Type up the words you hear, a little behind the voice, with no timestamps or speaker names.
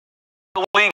the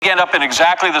league end up in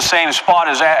exactly the same spot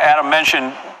as Adam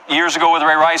mentioned years ago with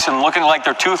Ray Rice and looking like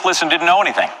they're toothless and didn't know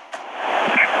anything?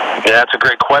 Yeah, it's a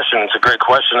great question. It's a great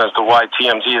question as to why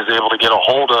TMZ is able to get a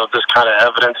hold of this kind of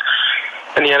evidence.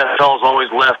 And the NFL is always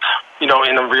left, in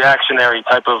a reactionary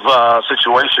type of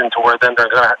situation to where then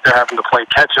they're having to play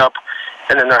catch-up,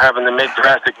 and then they're having to make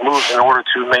drastic moves in order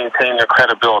to maintain their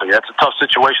credibility. That's a tough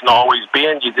situation to always be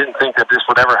in. You didn't think that this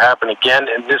would ever happen again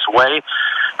in this way,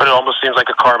 but it almost seems like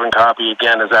a carbon copy,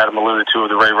 again, as Adam alluded to, of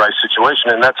the Ray Rice situation.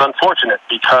 And that's unfortunate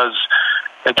because,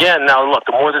 again, now look,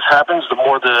 the more this happens, the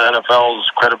more the NFL's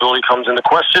credibility comes into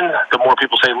question. The more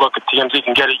people say, look, if TMZ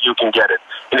can get it, you can get it.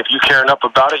 And if you care enough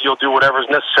about it, you'll do whatever is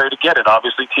necessary to get it.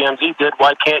 Obviously, TMZ did.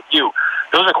 Why can't you?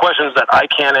 Those are questions that I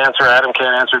can't answer, Adam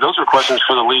can't answer. Those are questions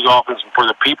for the league office and for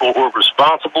the people who are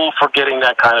responsible for getting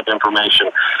that kind of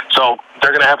information. So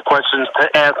they're going to have questions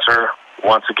to answer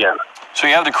once again. So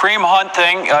you have the Kareem Hunt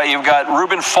thing. You've got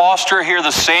Reuben Foster here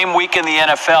the same week in the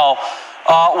NFL.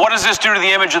 What does this do to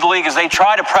the image of the league as they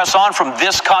try to press on from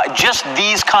just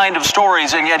these kind of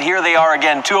stories, and yet here they are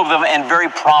again, two of them, and very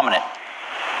prominent?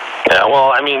 Yeah,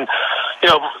 well, I mean,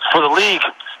 for the league,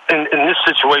 in this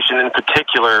situation in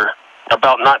particular,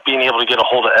 about not being able to get a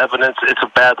hold of evidence, it's a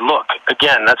bad look.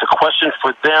 Again, that's a question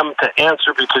for them to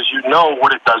answer because you know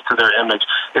what it does to their image.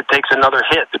 It takes another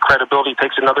hit. The credibility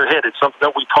takes another hit. It's something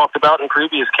that we talked about in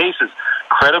previous cases.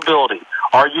 Credibility.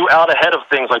 Are you out ahead of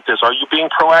things like this? Are you being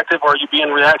proactive or are you being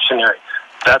reactionary?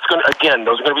 That's going to, again,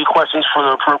 those are going to be questions for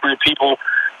the appropriate people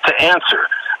to answer.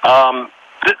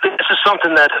 This is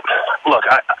something that, look,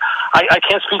 I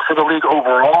can't speak for the league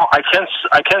overall. I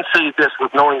can say this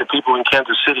with knowing the people in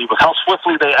Kansas City, with how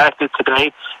swiftly they acted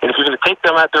today, and if you're going to take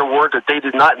them at their word that they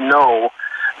did not know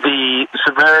the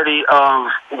severity of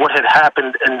what had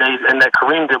happened and that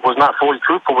Kareem was not fully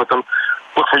truthful with them,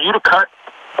 look, for you to cut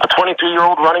a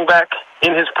 23-year-old running back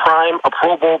in his prime, a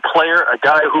Pro Bowl player, a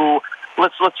guy who,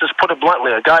 let's just put it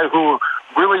bluntly, a guy who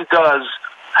really does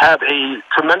have a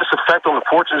tremendous effect on the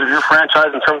fortunes of your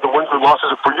franchise in terms of wins or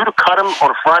losses. For you to cut him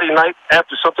on a Friday night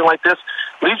after something like this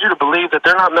leads you to believe that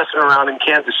they're not messing around in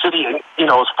Kansas City,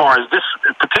 as far as this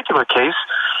particular case,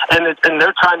 and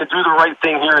they're trying to do the right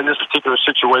thing here in this particular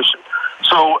situation.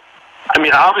 So, I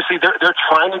mean, obviously they're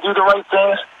trying to do the right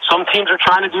things. Some teams are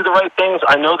trying to do the right things.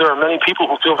 I know there are many people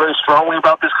who feel very strongly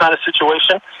about this kind of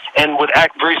situation and would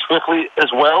act very swiftly as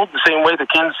well, the same way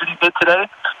that Kansas City did today.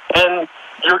 And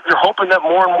you're hoping that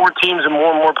more and more teams and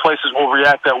more places will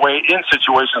react that way in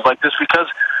situations like this because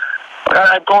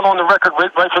I've gone on the record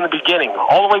right from the beginning,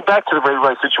 all the way back to the Ray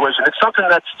Rice situation. It's something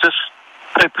that just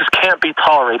can't be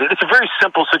tolerated. It's a very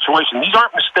simple situation. These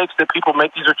aren't mistakes that people make.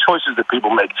 These are choices that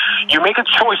people make. You make a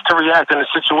choice to react in a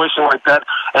situation like that,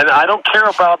 and I don't care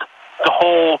about the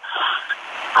whole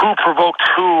who provoked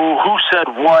who said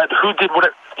what, who did what.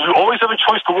 You always have a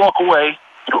choice to walk away.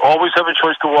 You always have a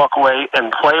choice to walk away,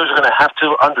 and players are going to have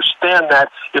to understand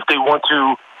that if they want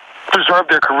to preserve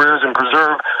their careers and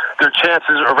preserve their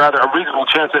chances, or rather a reasonable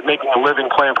chance at making a living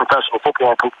playing professional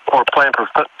football or playing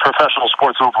professional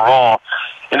sports overall.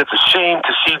 And it's a shame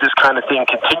to see this kind of thing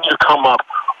continue to come up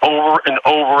over and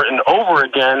over and over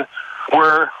again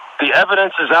where the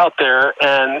evidence is out there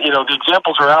and, the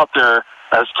examples are out there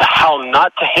as to how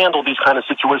not to handle these kind of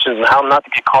situations and how not to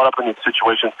get caught up in these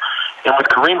situations. And with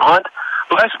Kareem Hunt,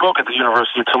 I spoke at the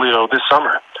University of Toledo this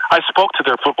summer. I spoke to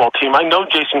their football team. I know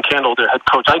Jason Candle, their head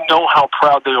coach. I know how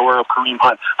proud they were of Kareem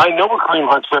Hunt. I know what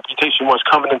Kareem Hunt's reputation was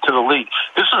coming into the league.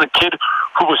 This is a kid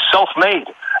who was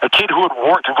self-made, a kid who had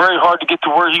worked very hard to get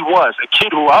to where he was, a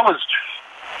kid who I was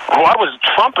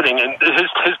trumpeting in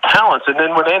his talents. And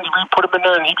then when Andy Reid put him in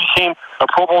there and he became a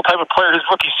Pro Bowl type of player his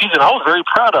rookie season, I was very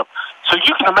proud of. So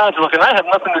you can imagine, look, and I have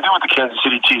nothing to do with the Kansas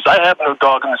City Chiefs. I have no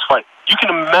dog in this fight. You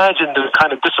can imagine the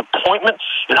kind of disappointment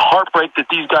and heartbreak that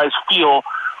these guys feel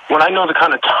when I know the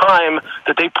kind of time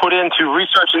that they put into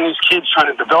researching these kids, trying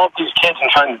to develop these kids and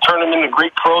trying to turn them into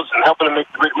great pros and helping them make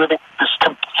a great living, just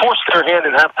to force their hand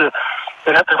and have to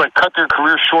like cut their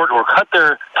career short or cut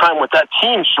their time with that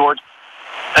team short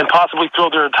and possibly throw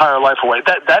their entire life away.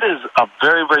 That is a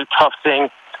very, very tough thing,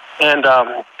 and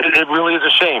it really is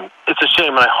a shame. It's a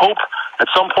shame, and I hope at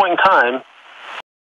some point in time